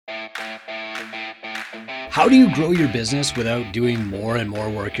How do you grow your business without doing more and more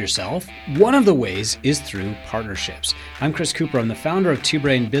work yourself? One of the ways is through partnerships. I'm Chris Cooper. I'm the founder of Two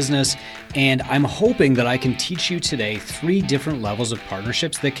Brain Business, and I'm hoping that I can teach you today 3 different levels of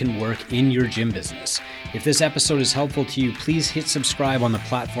partnerships that can work in your gym business. If this episode is helpful to you, please hit subscribe on the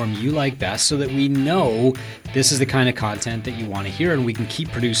platform you like best so that we know this is the kind of content that you want to hear and we can keep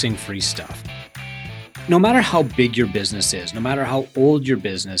producing free stuff. No matter how big your business is, no matter how old your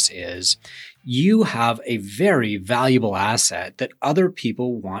business is, you have a very valuable asset that other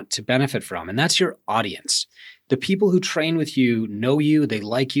people want to benefit from, and that's your audience. The people who train with you know you, they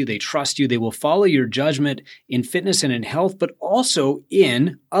like you, they trust you, they will follow your judgment in fitness and in health, but also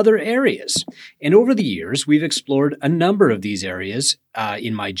in other areas. And over the years, we've explored a number of these areas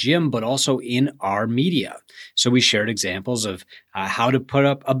in my gym, but also in our media. So we shared examples of how to put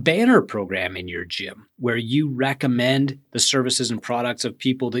up a banner program in your gym where you recommend the services and products of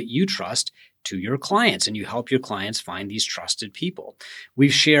people that you trust to your clients, and you help your clients find these trusted people.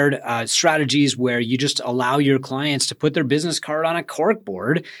 We've shared strategies where you just allow your clients to put their business card on a cork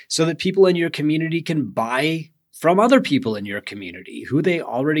board so that people in your community can buy from other people in your community who they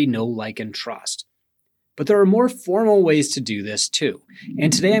already know, like, and trust. But there are more formal ways to do this too.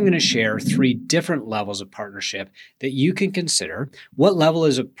 And today I'm going to share 3 different levels of partnership that you can consider, what level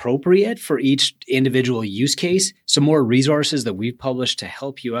is appropriate for each individual use case, some more resources that we've published to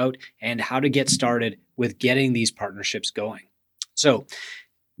help you out, and how to get started with getting these partnerships going. So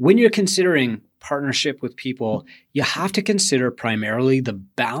when you're considering partnership with people, you have to consider primarily the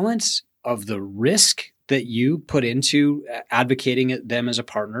balance of the risk that you put into advocating them as a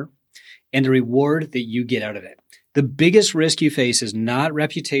partner and the reward that you get out of it. The biggest risk you face is not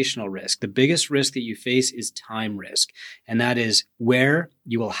reputational risk. The biggest risk that you face is time risk. And that is where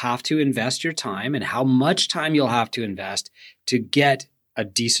you will have to invest your time and how much time you'll have to invest to get a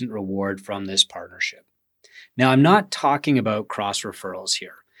decent reward from this partnership. Now, I'm not talking about cross referrals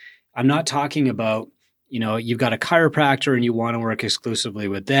here. I'm not talking about, you've got a chiropractor and you want to work exclusively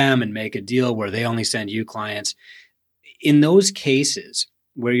with them and make a deal where they only send you clients. In those cases,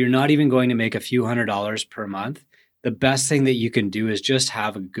 where you're not even going to make a few $100s per month, the best thing that you can do is just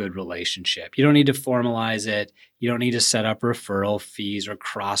have a good relationship. You don't need to formalize it. You don't need to set up referral fees or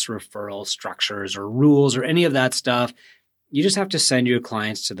cross referral structures or rules or any of that stuff. You just have to send your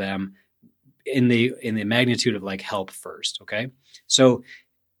clients to them in the magnitude of like help first, okay? So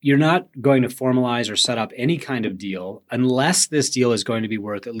you're not going to formalize or set up any kind of deal unless this deal is going to be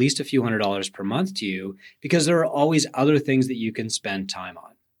worth at least a few $100s per month to you, because there are always other things that you can spend time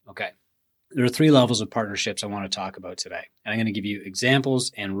on. Okay. There are 3 levels of partnerships I want to talk about today. And I'm going to give you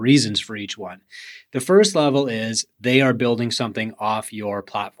examples and reasons for each one. The first level is they are building something off your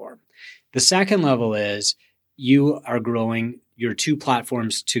platform. The second level is you are growing your 2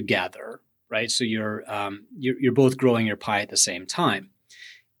 platforms together, right? So you're both growing your pie at the same time.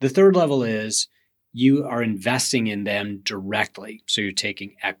 The third level is you are investing in them directly. So you're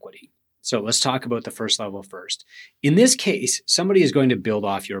taking equity. So let's talk about the first level first. In this case, somebody is going to build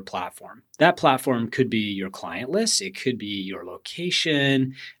off your platform. That platform could be your client list. It could be your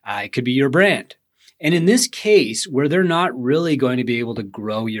location. It could be your brand. And in this case, where they're not really going to be able to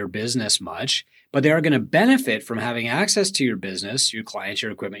grow your business much, but they are going to benefit from having access to your business, your clients,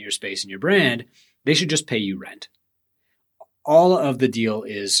 your equipment, your space, and your brand, they should just pay you rent. All of the deal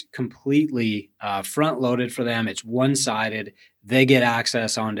is completely front-loaded for them. It's one-sided. They get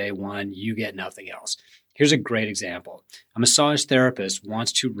access on day one. You get nothing else. Here's a great example. A massage therapist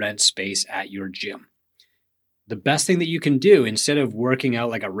wants to rent space at your gym. The best thing that you can do, instead of working out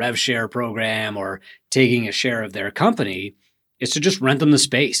like a rev share program or taking a share of their company, is to just rent them the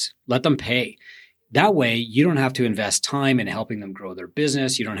space. Let them pay. That way, you don't have to invest time in helping them grow their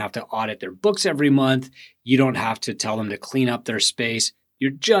business. You don't have to audit their books every month. You don't have to tell them to clean up their space.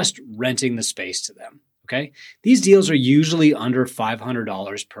 You're just renting the space to them, okay? These deals are usually under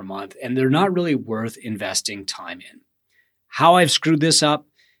 $500 per month, and they're not really worth investing time in. How I've screwed this up,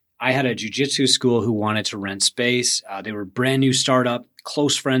 I had a jiu-jitsu school who wanted to rent space. They were a brand new startup,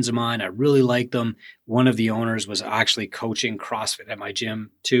 close friends of mine. I really liked them. One of the owners was actually coaching CrossFit at my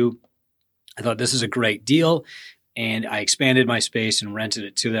gym too. I thought this is a great deal, and I expanded my space and rented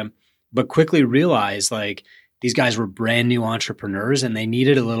it to them, but quickly realized like these guys were brand new entrepreneurs and they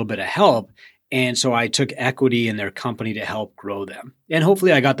needed a little bit of help. And so I took equity in their company to help grow them. And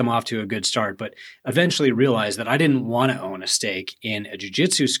hopefully I got them off to a good start, but eventually realized that I didn't want to own a stake in a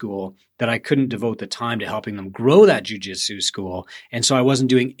jiu-jitsu school, that I couldn't devote the time to helping them grow that jiu-jitsu school. And so I wasn't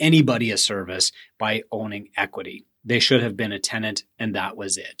doing anybody a service by owning equity. They should have been a tenant, and that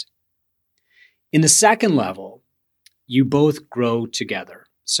was it. In the second level, you both grow together.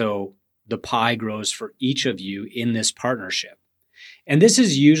 So the pie grows for each of you in this partnership. And this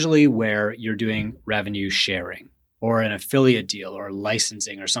is usually where you're doing revenue sharing or an affiliate deal or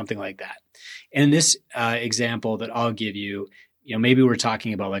licensing or something like that. And in this example that I'll give you, maybe we're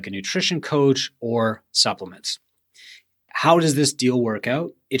talking about like a nutrition coach or supplements. How does this deal work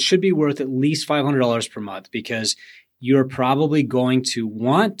out? It should be worth at least $500 per month because you're probably going to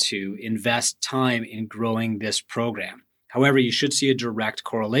want to invest time in growing this program. However, you should see a direct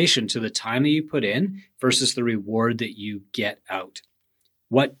correlation to the time that you put in versus the reward that you get out.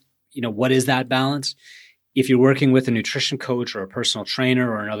 What is that balance? If you're working with a nutrition coach or a personal trainer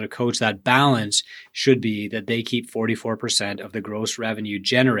or another coach, that balance should be that they keep 44% of the gross revenue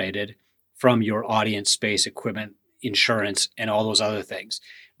generated from your audience space, equipment, insurance, and all those other things.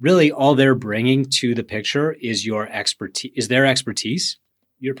 Really, all they're bringing to the picture is their expertise.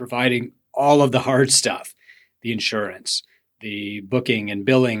 You're providing all of the hard stuff, the insurance, the booking and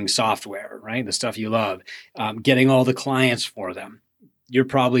billing software, right? The stuff you love, getting all the clients for them. You're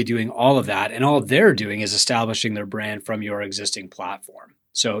probably doing all of that. And all they're doing is establishing their brand from your existing platform.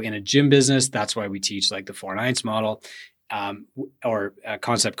 So in a gym business, that's why we teach like the 4-9s model or a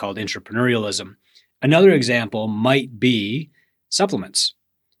concept called entrepreneurialism. Another example might be supplements.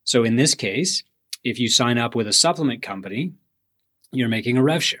 So in this case, if you sign up with a supplement company, you're making a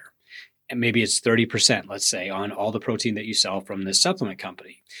rev share. And maybe it's 30%, let's say, on all the protein that you sell from this supplement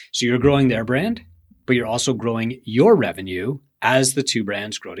company. So you're growing their brand, but you're also growing your revenue as the two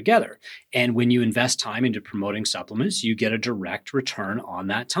brands grow together. And when you invest time into promoting supplements, you get a direct return on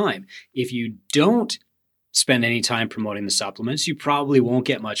that time. If you don't spend any time promoting the supplements, you probably won't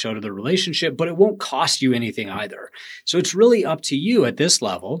get much out of the relationship, but it won't cost you anything either. So it's really up to you at this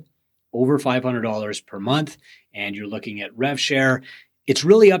level, over $500 per month, and you're looking at rev share. It's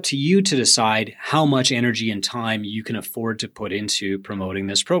really up to you to decide how much energy and time you can afford to put into promoting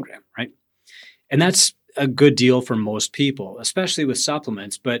this program, right? And that's a good deal for most people, especially with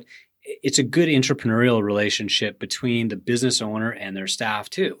supplements, but it's a good entrepreneurial relationship between the business owner and their staff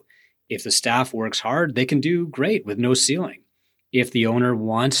too. If the staff works hard, they can do great with no ceiling. If the owner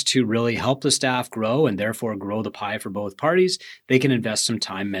wants to really help the staff grow and therefore grow the pie for both parties, they can invest some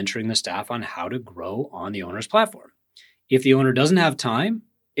time mentoring the staff on how to grow on the owner's platform. If the owner doesn't have time,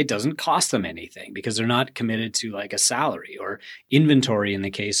 it doesn't cost them anything because they're not committed to like a salary or inventory in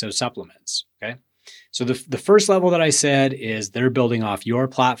the case of supplements, okay? So the first level that I said is they're building off your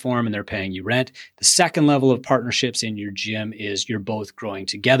platform and they're paying you rent. The second level of partnerships in your gym is you're both growing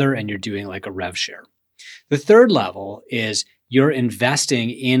together and you're doing like a rev share. The third level is you're investing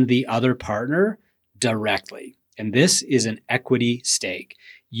in the other partner directly. And this is an equity stake.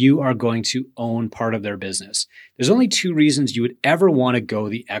 You are going to own part of their business. There's only two reasons you would ever want to go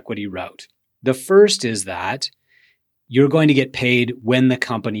the equity route. The first is that you're going to get paid when the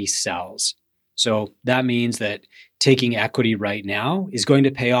company sells. So that means that taking equity right now is going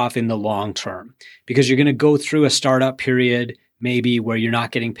to pay off in the long term because you're going to go through a startup period maybe where you're not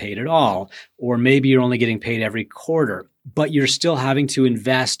getting paid at all, or maybe you're only getting paid every quarter, but you're still having to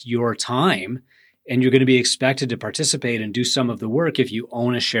invest your time and you're going to be expected to participate and do some of the work if you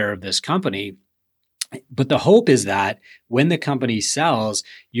own a share of this company. But the hope is that when the company sells,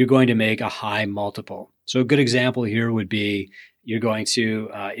 you're going to make a high multiple. So a good example here would be you're going to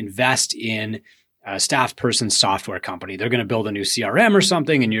invest in a staff person software company. They're going to build a new CRM or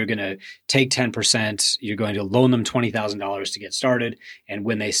something, and you're going to take 10%. You're going to loan them $20,000 to get started. And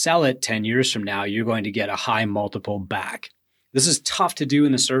when they sell it 10 years from now, you're going to get a high multiple back. This is tough to do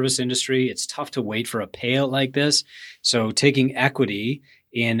in the service industry. It's tough to wait for a payout like this. So taking equity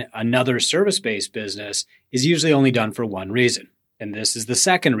in another service-based business is usually only done for one reason. And this is the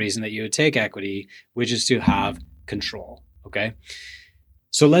second reason that you would take equity, which is to have control. Okay.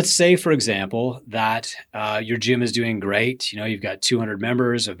 So let's say, for example, that your gym is doing great. You've got 200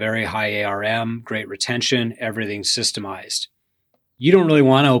 members, a very high ARM, great retention, everything's systemized. You don't really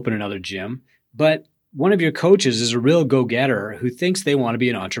want to open another gym, but one of your coaches is a real go-getter who thinks they want to be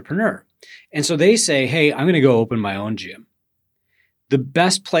an entrepreneur. And so they say, hey, I'm going to go open my own gym. The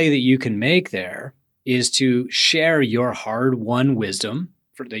best play that you can make there is to share your hard-won wisdom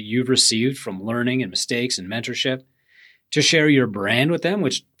that you've received from learning and mistakes and mentorship, to share your brand with them,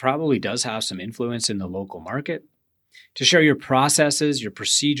 which probably does have some influence in the local market, to share your processes, your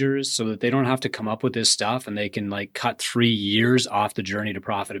procedures, so that they don't have to come up with this stuff and they can cut 3 years off the journey to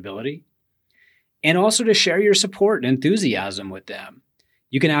profitability. And also to share your support and enthusiasm with them.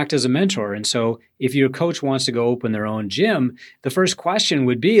 You can act as a mentor. And so if your coach wants to go open their own gym, the first question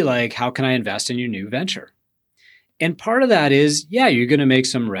would be how can I invest in your new venture? And part of that is, yeah, you're going to make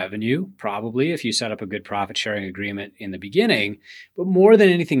some revenue, probably, if you set up a good profit sharing agreement in the beginning. But more than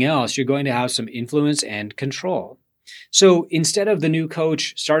anything else, you're going to have some influence and control. So instead of the new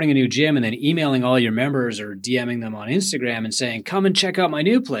coach starting a new gym and then emailing all your members or DMing them on Instagram and saying, come and check out my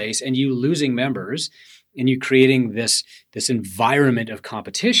new place, and you losing members and you creating this environment of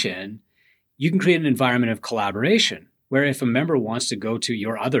competition, you can create an environment of collaboration where if a member wants to go to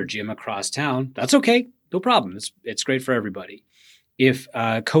your other gym across town, that's okay. No problem. It's great for everybody. If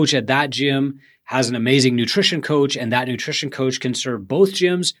a coach at that gym has an amazing nutrition coach and that nutrition coach can serve both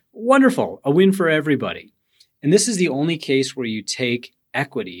gyms, wonderful. A win for everybody. And this is the only case where you take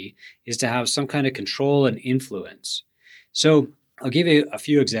equity, is to have some kind of control and influence. So I'll give you a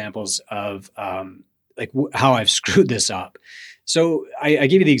few examples of how I've screwed this up. So I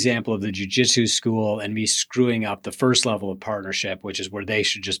give you the example of the jiu-jitsu school and me screwing up the first level of partnership, which is where they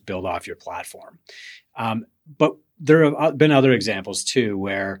should just build off your platform. But there have been other examples too,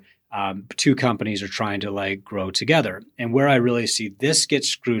 where two companies are trying to grow together. And where I really see this get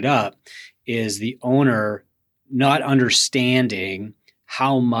screwed up is the owner not understanding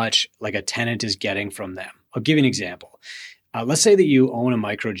how much a tenant is getting from them. I'll give you an example. Let's say that you own a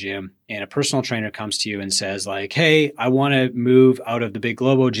micro gym and a personal trainer comes to you and says hey, I want to move out of the big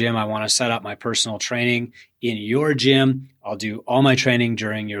Globo gym. I want to set up my personal training in your gym. I'll do all my training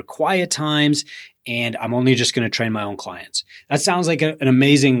during your quiet times, and I'm only just going to train my own clients. That sounds like an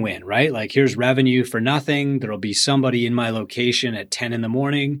amazing win, right? Here's revenue for nothing. There'll be somebody in my location at 10 in the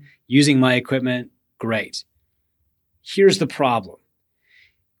morning using my equipment. Great. Here's the problem.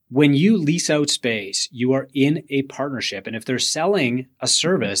 When you lease out space, you are in a partnership. And if they're selling a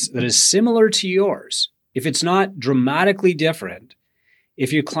service that is similar to yours, if it's not dramatically different,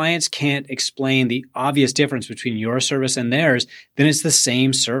 if your clients can't explain the obvious difference between your service and theirs, then it's the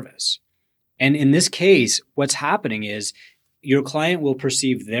same service. And in this case, what's happening is your client will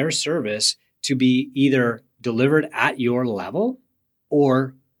perceive their service to be either delivered at your level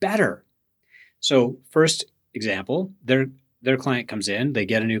or better. So first example, their client comes in, they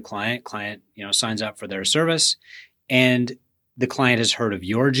get a new client, signs up for their service, and the client has heard of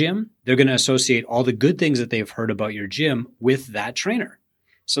your gym. They're going to associate all the good things that they've heard about your gym with that trainer.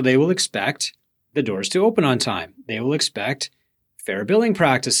 So they will expect the doors to open on time. They will expect fair billing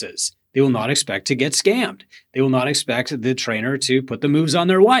practices. They will not expect to get scammed. They will not expect the trainer to put the moves on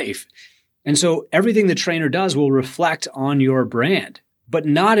their wife. And so everything the trainer does will reflect on your brand, but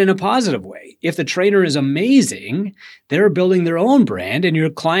not in a positive way. If the trainer is amazing, they're building their own brand and your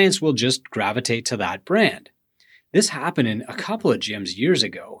clients will just gravitate to that brand. This happened in a couple of gyms years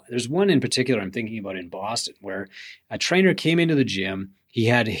ago. There's one in particular I'm thinking about in Boston where a trainer came into the gym. He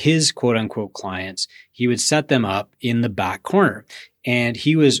had his quote unquote clients. He would set them up in the back corner and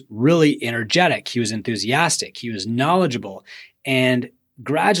he was really energetic. He was enthusiastic. He was knowledgeable. And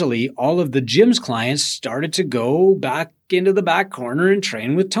gradually, all of the gym's clients started to go back into the back corner and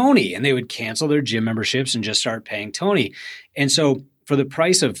train with Tony. And they would cancel their gym memberships and just start paying Tony. And so for the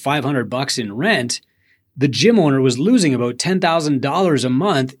price of $500 in rent, the gym owner was losing about $10,000 a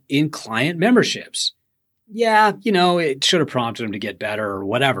month in client memberships. Yeah, it should have prompted him to get better or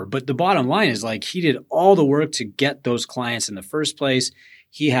whatever. But the bottom line is he did all the work to get those clients in the first place.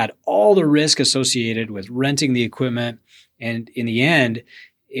 He had all the risk associated with renting the equipment. And in the end,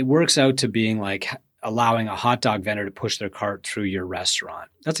 it works out to being allowing a hot dog vendor to push their cart through your restaurant.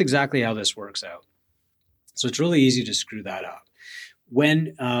 That's exactly how this works out. So it's really easy to screw that up.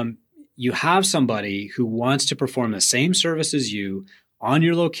 When you have somebody who wants to perform the same service as you on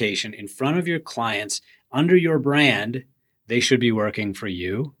your location in front of your clients under your brand, they should be working for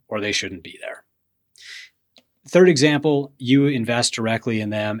you or they shouldn't be there. Third example, you invest directly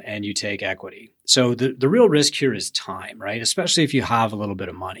in them and you take equity. So the real risk here is time, right? Especially if you have a little bit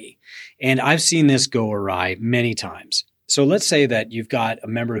of money. And I've seen this go awry many times. So let's say that you've got a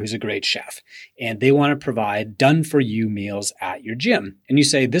member who's a great chef and they want to provide done-for-you meals at your gym. And you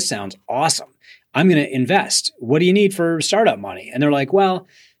say, this sounds awesome. I'm going to invest. What do you need for startup money? And they're like, well,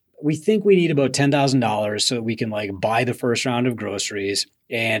 we think we need about $10,000 so that we can buy the first round of groceries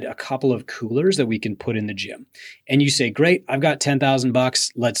and a couple of coolers that we can put in the gym. And you say, great, I've got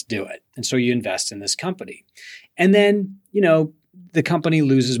 $10,000, let's do it. And so you invest in this company. And then, the company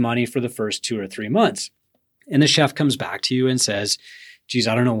loses money for the first 2 or 3 months. And the chef comes back to you and says, geez,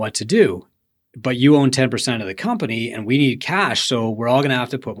 I don't know what to do, but you own 10% of the company and we need cash. So we're all going to have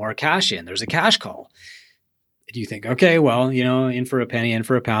to put more cash in. There's a cash call. Do you think, okay, well, in for a penny, in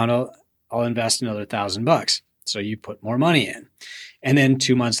for a pound, I'll invest another $1,000. So you put more money in. And then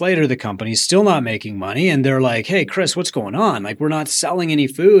 2 months later, the company's still not making money. And they're like, hey, Chris, what's going on? Like, we're not selling any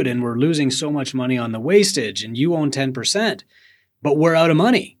food and we're losing so much money on the wastage and you own 10%, but we're out of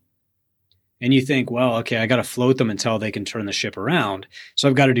money. And you think, well, okay, I got to float them until they can turn the ship around. So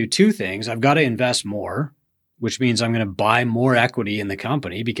I've got to do two things. I've got to invest more, which means I'm going to buy more equity in the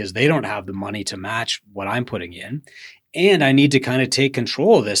company because they don't have the money to match what I'm putting in. And I need to kind of take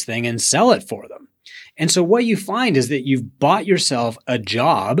control of this thing and sell it for them. And so what you find is that you've bought yourself a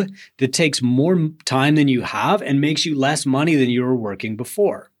job that takes more time than you have and makes you less money than you were working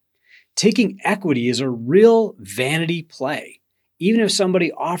before. Taking equity is a real vanity play. Even if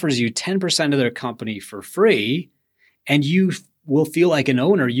somebody offers you 10% of their company for free and you will feel like an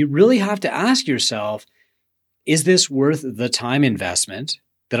owner, you really have to ask yourself, is this worth the time investment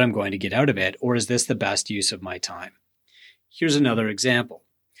that I'm going to get out of it, or is this the best use of my time? Here's another example.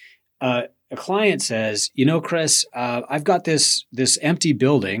 A client says, Chris, I've got this empty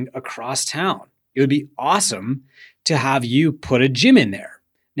building across town. It would be awesome to have you put a gym in there.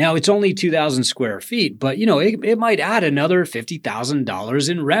 Now, it's only 2,000 square feet, but it might add another $50,000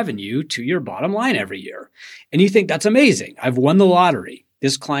 in revenue to your bottom line every year. And you think that's amazing. I've won the lottery.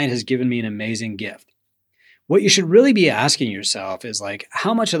 This client has given me an amazing gift. What you should really be asking yourself is like,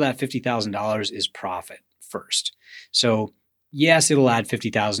 how much of that $50,000 is profit first? So yes, it'll add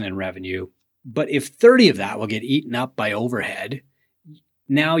 $50,000 in revenue. But if 30 of that will get eaten up by overhead,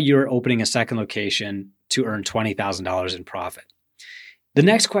 now you're opening a second location to earn $20,000 in profit. The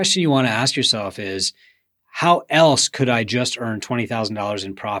next question you want to ask yourself is, how else could I just earn $20,000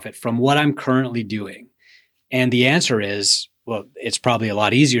 in profit from what I'm currently doing? And the answer is, well, it's probably a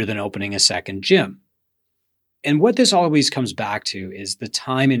lot easier than opening a second gym. And what this always comes back to is the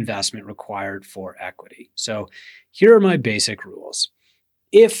time investment required for equity. So here are my basic rules.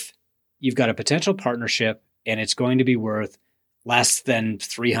 If you've got a potential partnership and it's going to be worth less than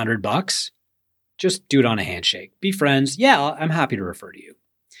 $300, just do it on a handshake. Be friends. Yeah, I'm happy to refer to you.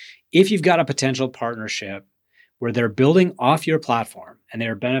 If you've got a potential partnership where they're building off your platform and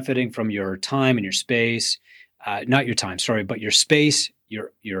they're benefiting from your time and your space, not your time, sorry, but your space,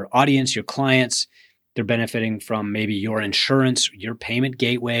 your audience, your clients, they're benefiting from maybe your insurance, your payment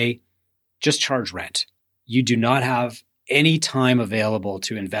gateway, just charge rent. You do not have any time available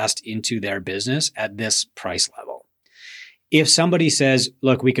to invest into their business at this price level. If somebody says,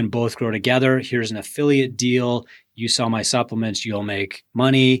 look, we can both grow together, here's an affiliate deal, you sell my supplements, you'll make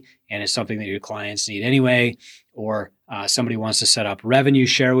money, and it's something that your clients need anyway, or somebody wants to set up revenue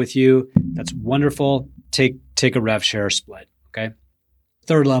share with you, that's wonderful. Take a rev share split, okay?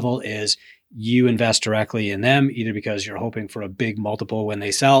 Third level is you invest directly in them, either because you're hoping for a big multiple when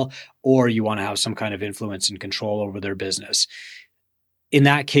they sell, or you want to have some kind of influence and control over their business. In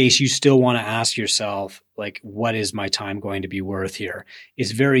that case, you still want to ask yourself, like, what is my time going to be worth here?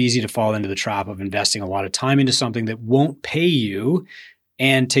 It's very easy to fall into the trap of investing a lot of time into something that won't pay you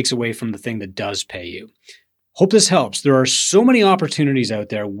and takes away from the thing that does pay you. Hope this helps. There are so many opportunities out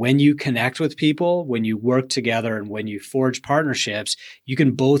there when you connect with people, when you work together, and when you forge partnerships, you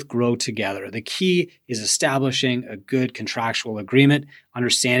can both grow together. The key is establishing a good contractual agreement,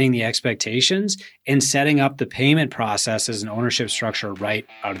 understanding the expectations, and setting up the payment processes and ownership structure right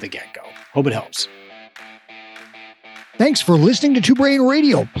out of the get-go. Hope it helps. Thanks for listening to Two Brain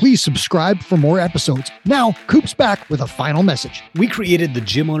Radio. Please subscribe for more episodes. Now, Coop's back with a final message. We created the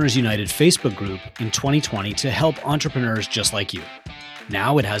Gym Owners United Facebook group in 2020 to help entrepreneurs just like you.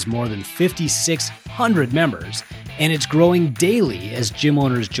 Now it has more than 5,600 members, and it's growing daily as gym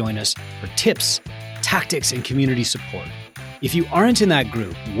owners join us for tips, tactics, and community support. If you aren't in that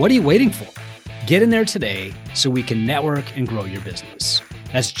group, what are you waiting for? Get in there today so we can network and grow your business.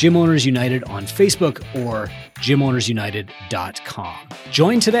 That's Gym Owners United on Facebook or gymownersunited.com.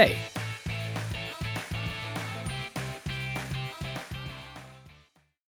 Join today.